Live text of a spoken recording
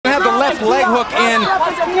left leg hook in.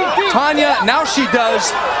 Tanya, now she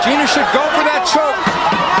does. Gina should go for that choke.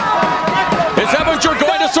 Is Evinger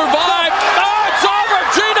going to survive? Oh, it's over.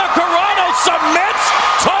 Gina Carano submits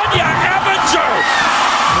Tanya Evinger.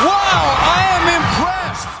 Wow, I am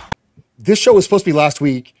impressed. This show was supposed to be last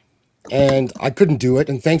week, and I couldn't do it.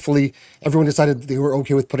 And thankfully, everyone decided they were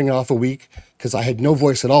okay with putting it off a week because I had no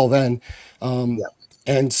voice at all then.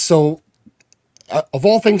 And so, of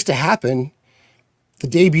all things to happen, the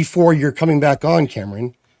day before you're coming back on,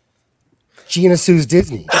 Kamran, Gina sues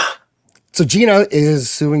Disney. So Gina is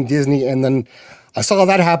suing Disney, and then I saw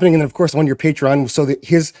that happening, and then of course on your Patreon. So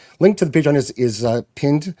his link to the Patreon is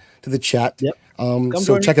pinned to the chat. Yep.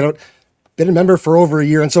 So check it out. Been a member for over a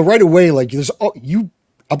year, and so right away, like you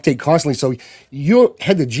update constantly. So you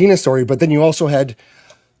had the Gina story, but then you also had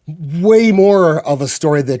way more of a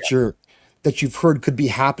story that you've heard could be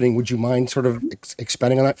happening. Would you mind sort of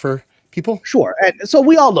expanding on that for people? Sure. And so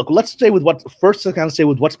we all look. Let's stay with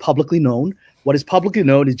what's publicly known. What is publicly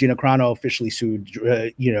known is Gina Carano officially sued,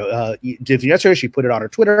 Disney yesterday. She put it on her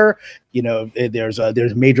Twitter. There's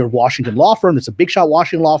a major Washington law firm. That's a big shot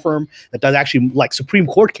Washington law firm that does actually like Supreme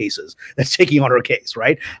Court cases that's taking on her case,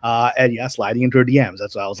 right? And yeah, sliding into her DMs.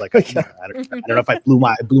 That's why I was like, I don't know if I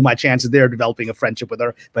blew my chances there, developing a friendship with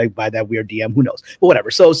her by that weird DM. Who knows? But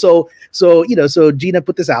whatever. So Gina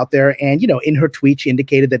put this out there, and in her tweet she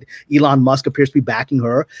indicated that Elon Musk appears to be backing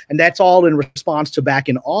her, and that's all in response to back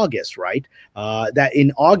in August, right? That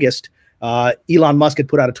in August, Elon Musk had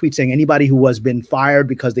put out a tweet saying anybody who has been fired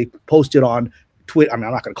because they posted on Twitter, I'm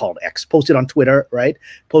not going to call it X, posted on Twitter, right?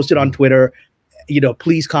 Posted on Twitter,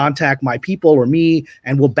 please contact my people or me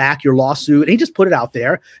and we'll back your lawsuit. And he just put it out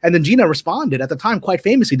there. And then Gina responded at the time quite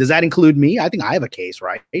famously, does that include me? I think I have a case,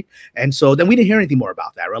 right? And so then we didn't hear anything more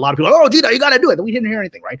about that. Right? A lot of people, oh, Gina, you got to do it. And we didn't hear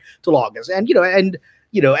anything, right? Till August. And,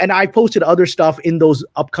 and I posted other stuff in those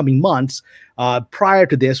upcoming months prior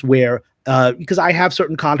to this where, because I have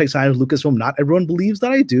certain contacts I have with Lucasfilm. Not everyone believes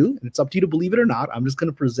that I do, and it's up to you to believe it or not. I'm just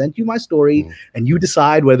going to present you my story, and you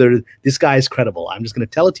decide whether this guy is credible. I'm just going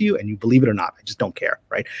to tell it to you, and you believe it or not. I just don't care,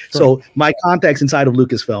 right? Sure. So my contacts inside of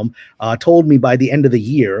Lucasfilm told me by the end of the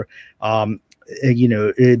year, that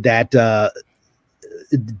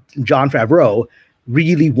Jon Favreau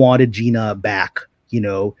really wanted Gina back,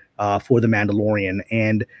 for The Mandalorian,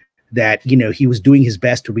 and that he was doing his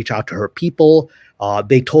best to reach out to her people.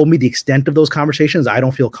 They told me the extent of those conversations. I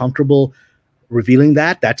don't feel comfortable revealing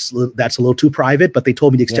that. That's a little too private, but they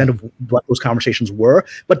told me the extent of what those conversations were.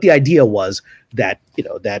 But the idea was that,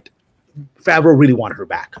 that Favreau really wanted her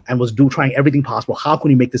back and was trying everything possible. How can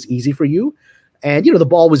we make this easy for you? And, the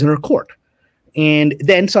ball was in her court. And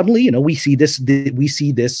then suddenly, we see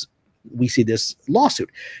this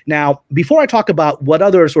lawsuit. Now, before I talk about what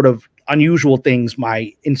other sort of unusual things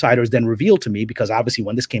my insiders then revealed to me, because obviously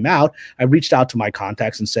when this came out, I reached out to my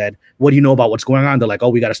contacts and said, what do you know about what's going on? They're like, oh,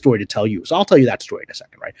 we got a story to tell you. So I'll tell you that story in a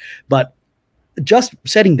second, right? But just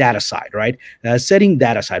setting that aside, right?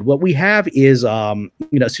 What we have is, a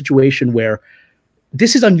situation where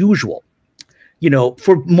this is unusual.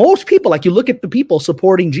 For most people, like you look at the people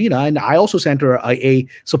supporting Gina, and I also sent her a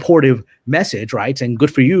supportive message, right? Saying,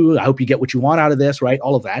 good for you. I hope you get what you want out of this, right?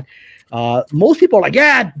 All of that. Most people are like,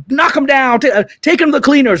 yeah, knock him down, take him to the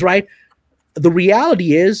cleaners, right? The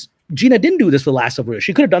reality is Gina didn't do this for the last several years.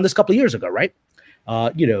 She could have done this a couple of years ago, right?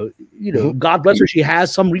 God bless her. She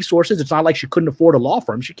has some resources. It's not like she couldn't afford a law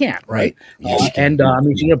firm. She can, right?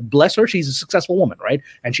 Gina, bless her. She's a successful woman, right?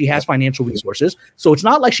 And she has financial resources. So it's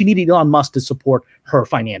not like she needed Elon Musk to support her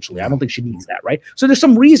financially. I don't think she needs that, right? So there's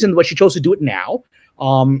some reason why she chose to do it now.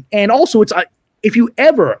 And also it's if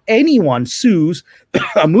anyone sues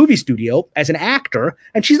a movie studio as an actor,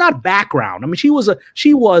 and she's not background. I mean, she was a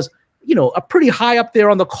pretty high up there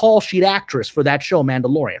on the call sheet actress for that show,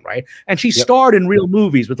 Mandalorian, right? And she starred in real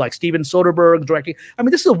movies with like Steven Soderbergh directing. I mean,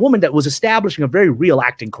 this is a woman that was establishing a very real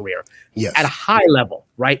acting career at a high level,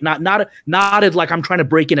 right? Not as like I'm trying to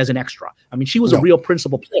break in as an extra. I mean, she was a real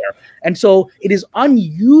principal player. And so it is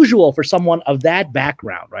unusual for someone of that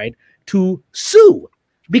background, right, to sue.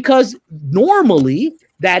 Because normally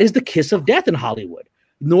that is the kiss of death in Hollywood.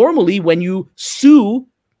 Normally when you sue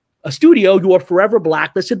a studio, you are forever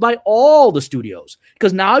blacklisted by all the studios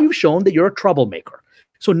because now you've shown that you're a troublemaker.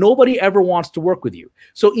 So nobody ever wants to work with you.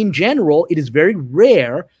 So in general, it is very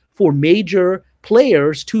rare for major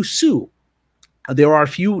players to sue. There are a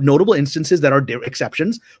few notable instances that are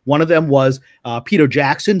exceptions. One of them was Peter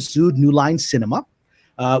Jackson sued New Line Cinema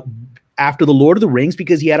after The Lord of the Rings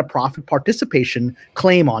because he had a profit participation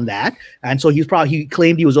claim on that. And so he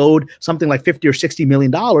claimed he was owed something like $50 or $60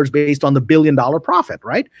 million based on the $1 billion profit,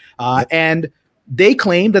 right? And they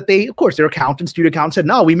claimed that they, of course, their accountant, studio accountant said,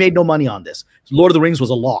 no, we made no money on this. Lord of the Rings was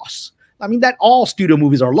a loss. I mean, that all studio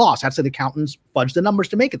movies are lost. That's the accountants fudged the numbers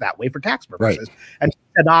to make it that way for tax purposes. Right. And he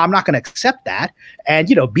said, no, I'm not going to accept that. And,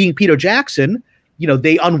 you know, being Peter Jackson, you know,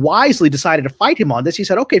 they unwisely decided to fight him on this. He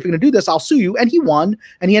said, okay, if you're going to do this, I'll sue you. And he won.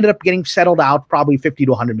 And he ended up getting settled out probably $50 to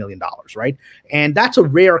 $100 million, right? And that's a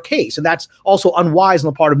rare case. And that's also unwise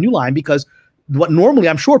on the part of New Line, because what normally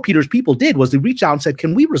I'm sure Peter's people did was they reached out and said,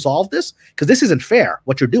 can we resolve this? Because this isn't fair,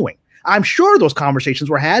 what you're doing. I'm sure those conversations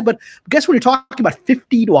were had, but guess when you're talking about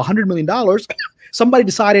 $50 to $100 million, somebody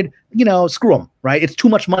decided, you know, screw them, right? It's too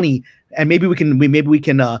much money, and maybe we can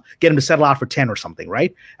get them to settle out for 10 or something,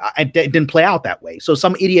 right? It didn't play out that way. So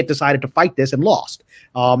some idiot decided to fight this and lost.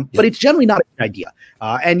 But it's generally not a good idea.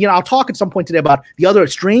 And you know, I'll talk at some point today about the other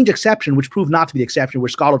strange exception, which proved not to be the exception, where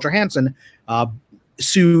Scarlett Johansson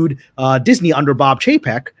sued Disney under Bob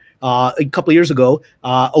Chapek a couple of years ago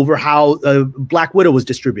over how Black Widow was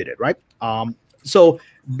distributed, right?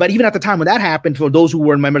 But even at the time when that happened, for those who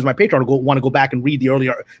were members of my Patreon want to go back and read the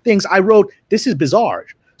earlier things, I wrote, this is bizarre.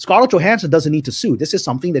 Scarlett Johansson doesn't need to sue. This is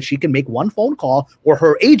something that she can make one phone call, or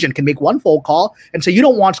her agent can make one phone call and say, you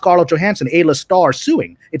don't want Scarlett Johansson, A-list star,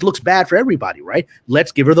 suing. It looks bad for everybody, right?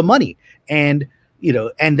 Let's give her the money. And you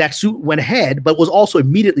know, and that suit went ahead, but was also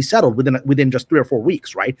immediately settled within just 3 or 4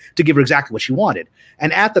 weeks, right? To give her exactly what she wanted.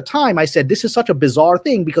 And at the time, I said, this is such a bizarre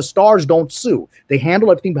thing because stars don't sue. They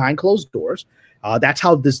handle everything behind closed doors. That's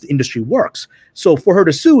how this industry works. So for her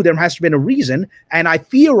to sue, there has to have been a reason. And I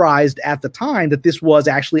theorized at the time that this was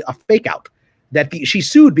actually a fake out, that she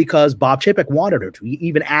sued because Bob Chapek wanted her to. He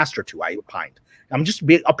even asked her to, I opined. I'm just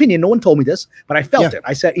opinion. No one told me this, but I felt it.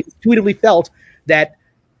 I said, intuitively felt that,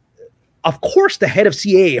 of course, the head of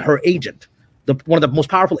CAA, her agent, one of the most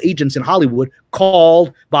powerful agents in Hollywood,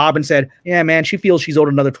 called Bob and said, yeah, man, she feels she's owed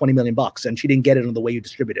another $20 million and she didn't get it in the way you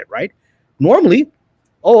distribute it, right? Normally,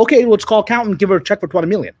 oh, okay, let's call accountant and give her a check for $20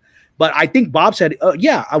 million. But I think Bob said,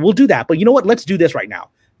 yeah, I will do that. But you know what? Let's do this right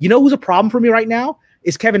now. You know who's a problem for me right now?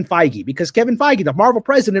 Is Kevin Feige, because Kevin Feige, the Marvel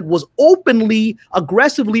president, was openly,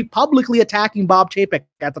 aggressively, publicly attacking Bob Chapek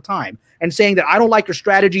at the time and saying that I don't like your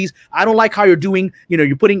strategies. I don't like how you're doing, you know,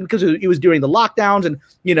 you're putting, because it was during the lockdowns, and,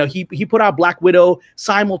 you know, he put out Black Widow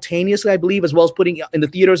simultaneously, I believe, as well as putting in the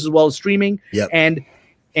theaters as well as streaming. Yep.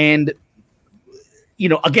 And, you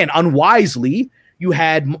know, again, unwisely, you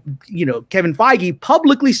had, you know, Kevin Feige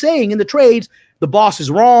publicly saying in the trades, the boss is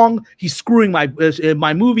wrong. He's screwing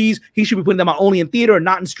my movies. He should be putting them out only in theater and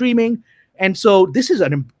not in streaming. And so this is a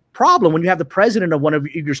problem when you have the president of one of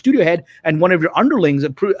your studio head and one of your underlings, a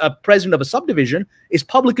president of a subdivision, is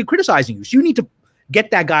publicly criticizing you. So you need to get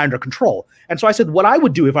that guy under control. And so I said, what I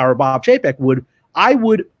would do if I were Bob Chapek I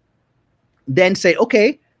would then say,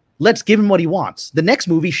 okay, let's give him what he wants. The next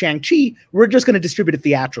movie, Shang-Chi, we're just going to distribute it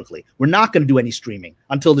theatrically. We're not going to do any streaming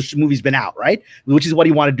until the movie's been out, right? Which is what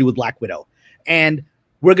he wanted to do with Black Widow. And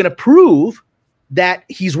we're going to prove that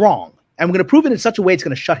he's wrong. And we're going to prove it in such a way it's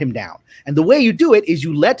going to shut him down. And the way you do it is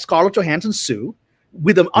you let Scarlett Johansson sue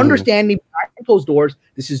with an understanding behind closed doors.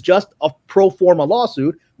 This is just a pro forma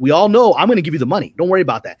lawsuit. We all know I'm going to give you the money. Don't worry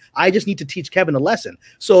about that. I just need to teach Kevin a lesson.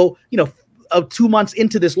 So, you know, 2 months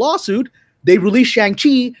into this lawsuit, they released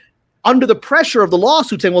Shang-Chi under the pressure of the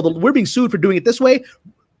lawsuit saying, well, we're being sued for doing it this way.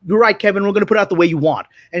 You're right, Kevin, we're going to put it out the way you want.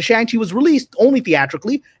 And Shang-Chi was released only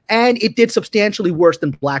theatrically, and it did substantially worse than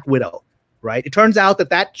Black Widow, right? It turns out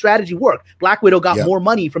that strategy worked. Black Widow got more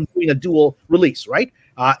money from doing a dual release, right?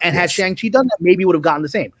 And had Shang-Chi done that, maybe would have gotten the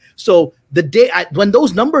same. So the day when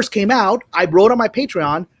those numbers came out, I wrote on my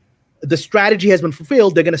Patreon, the strategy has been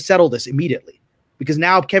fulfilled. They're going to settle this immediately because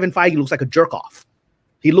now Kevin Feige looks like a jerk off.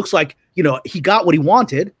 He looks like, you know, he got what he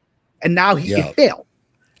wanted, and now it failed.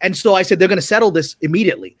 And so I said, they're going to settle this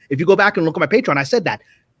immediately. If you go back and look at my Patreon, I said that.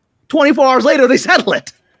 24 hours later, they settle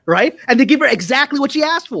it, right? And they give her exactly what she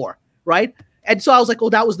asked for, right? And so I was like, oh,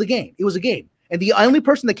 that was the game. It was a game. And the only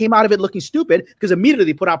person that came out of it looking stupid, because immediately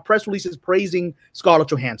they put out press releases praising Scarlett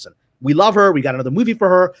Johansson. We love her. We got another movie for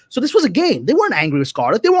her. So this was a game. They weren't angry with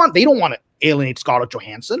Scarlett. They don't want to alienate Scarlett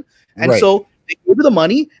Johansson. And so they gave her the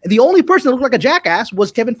money. And the only person that looked like a jackass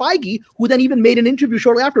was Kevin Feige, who then even made an interview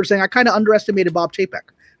shortly after saying, I kind of underestimated Bob Chapek.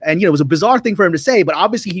 And, you know, it was a bizarre thing for him to say, but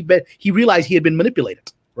obviously he realized he had been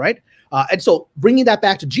manipulated, right? And so bringing that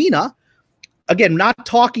back to Gina, again, not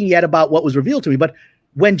talking yet about what was revealed to me, but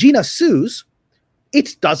when Gina sues,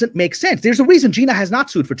 it doesn't make sense. There's a reason Gina has not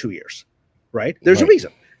sued for 2 years, right? There's a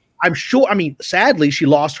reason. I'm sure, I mean, sadly, she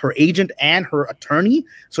lost her agent and her attorney,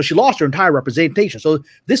 so she lost her entire representation. So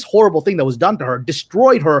this horrible thing that was done to her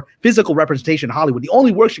destroyed her physical representation in Hollywood. The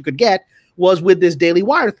only work she could get was with this Daily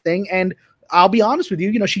Wire thing, and I'll be honest with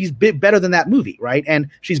you, she's better than that movie, right? And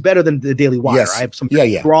she's better than the Daily Wire. Yes. I have some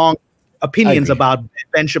strong opinions about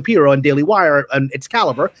Ben Shapiro and Daily Wire and its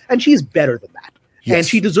caliber, and she's better than that. Yes. And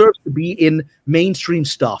she deserves to be in mainstream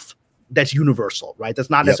stuff that's universal, right? That's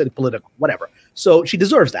not necessarily political, whatever. So she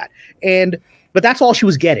deserves that. But that's all she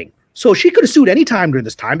was getting. So she could have sued any time during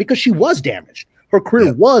this time because she was damaged. Her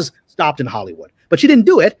career was stopped in Hollywood, but she didn't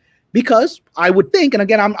do it because I would think, and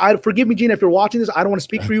again, forgive me, Gina, if you're watching this, I don't want to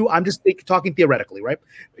speak for you. I'm just talking theoretically, right?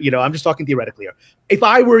 I'm just talking theoretically here. If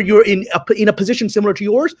I were in a position similar to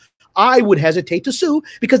yours, I would hesitate to sue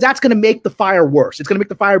because that's going to make the fire worse. It's going to make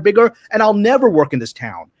the fire bigger, and I'll never work in this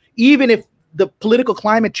town. Even if the political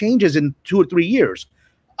climate changes in 2 or 3 years,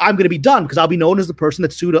 I'm going to be done because I'll be known as the person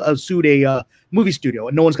that sued a movie studio,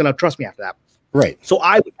 and no one's going to trust me after that. Right. So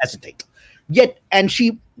I would hesitate. And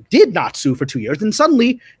she did not sue for 2 years. And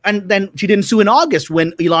then she didn't sue in August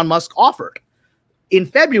when Elon Musk offered. In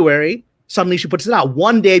February, suddenly she puts it out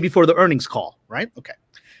 1 day before the earnings call, right? Okay.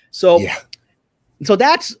 So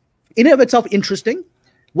that's in and of itself interesting.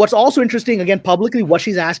 What's also interesting, again, publicly, what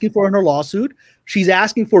she's asking for in her lawsuit, she's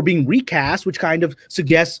asking for being recast, which kind of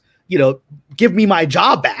suggests, give me my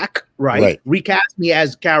job back, right? Recast me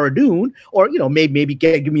as Cara Dune, or, maybe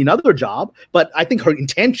give me another job. But I think her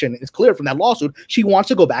intention is clear from that lawsuit. She wants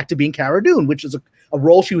to go back to being Cara Dune, which is a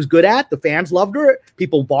role she was good at. The fans loved her.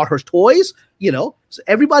 People bought her toys, So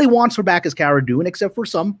everybody wants her back as Cara Dune, except for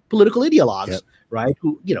some political ideologues, right?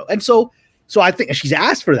 Who, and so I think she's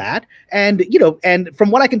asked for that. And, and from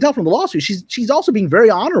what I can tell from the lawsuit, she's also being very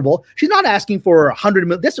honorable. She's not asking for 100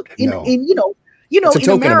 million. This it's a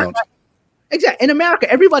token America, amount. Exactly. In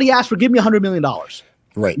America, everybody asks for give me $100 million.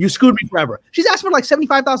 Right. You screwed me forever. She's asking for like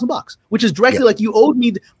 $75,000, which is directly like you owed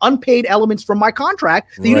me the unpaid elements from my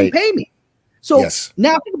contract that you didn't pay me. So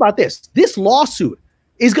now think about this. This lawsuit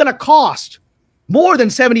is going to cost more than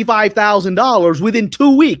 $75,000 within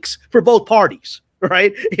 2 weeks for both parties.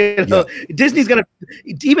 Right. Disney's going to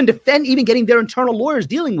even getting their internal lawyers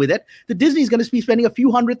dealing with it. The Disney's going to be spending a few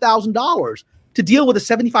 $100,000 to deal with a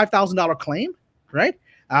 $75,000 claim. Right.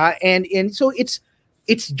 And so it's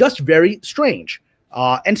just very strange.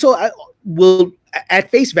 And so I will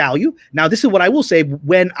at face value. Now, this is what I will say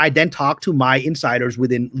when I then talk to my insiders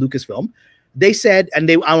within Lucasfilm. They said,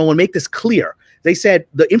 and I want to make this clear. They said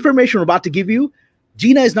the information we're about to give you,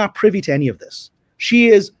 Gina is not privy to any of this. She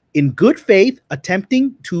is in good faith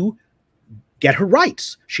attempting to get her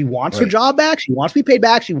rights. She wants her job back. She wants to be paid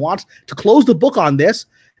back. She wants to close the book on this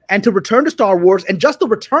and to return to Star Wars. And just the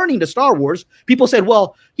returning to Star Wars, people said,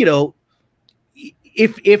 well,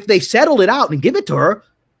 if they settled it out and give it to her,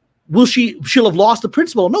 she'll have lost the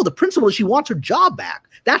principle? No, the principle is she wants her job back.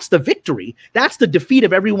 That's the victory. That's the defeat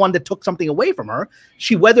of everyone that took something away from her.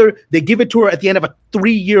 Whether they give it to her at the end of a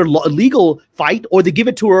 3-year legal fight or they give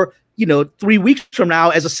it to her 3 weeks from now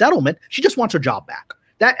as a settlement, she just wants her job back.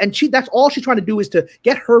 That's all she's trying to do is to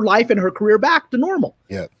get her life and her career back to normal.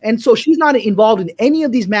 Yeah. And so she's not involved in any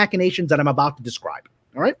of these machinations that I'm about to describe.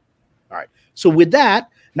 All right. So with that,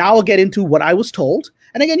 now I'll get into what I was told.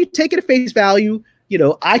 And again, you take it at face value.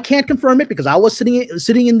 I can't confirm it because I was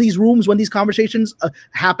sitting in these rooms when these conversations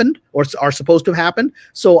happened or are supposed to have happened.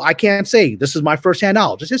 So I can't say this is my firsthand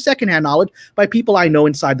knowledge. This is secondhand knowledge by people I know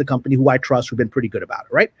inside the company who I trust, who've been pretty good about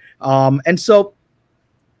it, right?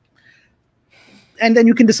 And then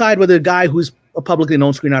you can decide whether a guy who's a publicly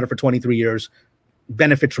known screenwriter for 23 years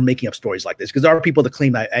benefits from making up stories like this. Because there are people that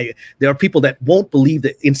claim there are people that won't believe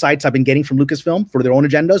the insights I've been getting from Lucasfilm for their own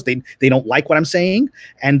agendas. They don't like what I'm saying,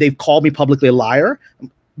 and they've called me publicly a liar.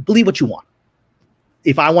 Believe what you want.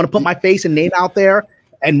 If I want to put my face and name out there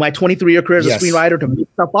and my 23-year career as a screenwriter to make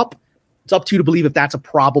stuff up, it's up to you to believe if that's a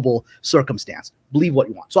probable circumstance. Believe what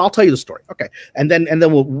you want. So I'll tell you the story. Okay. And then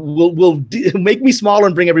we'll make me smaller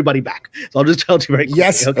and bring everybody back. So I'll just tell you very quickly.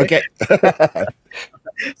 Yes. Okay.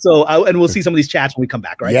 So and we'll see some of these chats when we come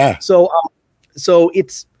back. Right. Yeah. So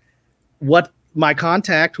it's what my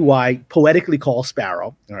contact, who I poetically call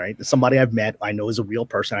Sparrow, all right, somebody I've met, I know is a real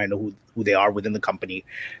person. I know who they are within the company.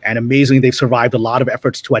 And amazingly, they've survived a lot of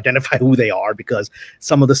efforts to identify who they are, because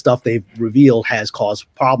some of the stuff they've revealed has caused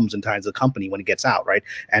problems in times of the company when it gets out, right?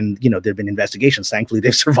 And, there have been investigations. Thankfully,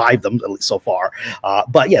 they've survived them, at least so far.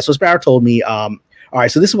 But yeah, so Sparrow told me, all right,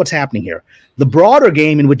 so this is what's happening here. The broader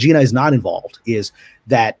game in which Gina is not involved is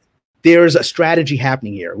that there's a strategy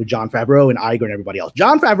happening here with Jon Favreau and Iger and everybody else.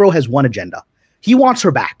 Jon Favreau has one agenda. He wants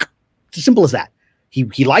her back. It's as simple as that.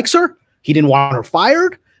 He likes her. He didn't want her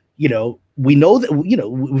fired. We know that,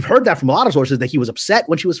 we've heard that from a lot of sources that he was upset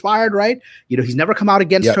when she was fired, right? He's never come out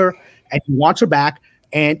against her, and he wants her back.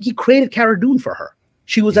 And he created Cara Dune for her.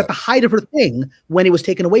 She was at the height of her thing when it was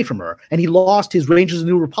taken away from her, and he lost his Rangers of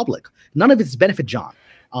the New Republic. None of it's benefit John.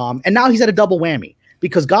 And now he's at a double whammy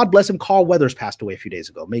because God bless him, Carl Weathers passed away a few days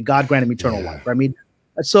ago. May God grant him eternal life. I mean,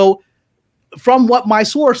 so from what my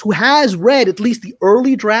source, who has read at least the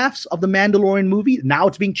early drafts of the Mandalorian movie, now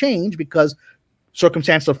it's being changed because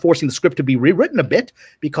circumstances are forcing the script to be rewritten a bit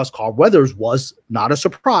because Carl Weathers was not a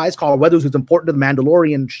surprise. Carl Weathers, who's important to the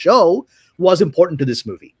Mandalorian show, was important to this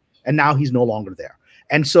movie. And now he's no longer there.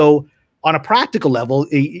 And so on a practical level,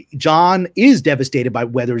 John is devastated by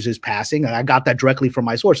Weathers' passing. And I got that directly from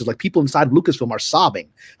my sources. Like people inside of Lucasfilm are sobbing.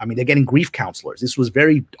 I mean, they're getting grief counselors. This was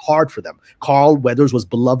very hard for them. Carl Weathers was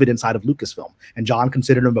beloved inside of Lucasfilm, and John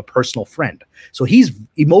considered him a personal friend. So he's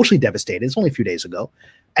emotionally devastated. It's only a few days ago.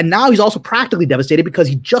 And now he's also practically devastated because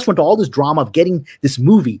he just went to all this drama of getting this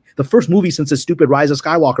movie, the first movie since the stupid Rise of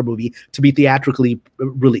Skywalker movie, to be theatrically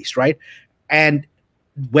released, right? And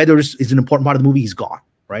Weathers is an important part of the movie. He's gone,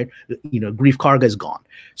 right? You know, Grief Karga is gone.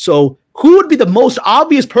 So who would be the most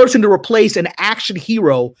obvious person to replace an action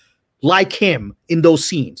hero like him in those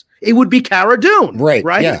scenes? It would be Cara Dune,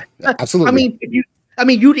 right? Yeah, absolutely.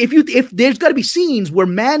 If there's got to be scenes where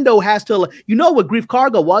Mando has to, you know what Grief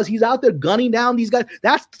Karga was? He's out there gunning down these guys.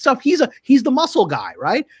 That's the stuff. He's the muscle guy,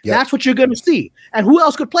 right? Yep. That's what you're going to see. And who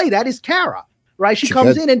else could play that? Is Cara, right? She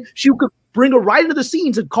comes in and she could bring her right into the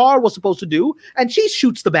scenes that Carl was supposed to do, and she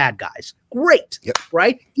shoots the bad guys. Great,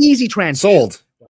 right? Easy transition. Sold.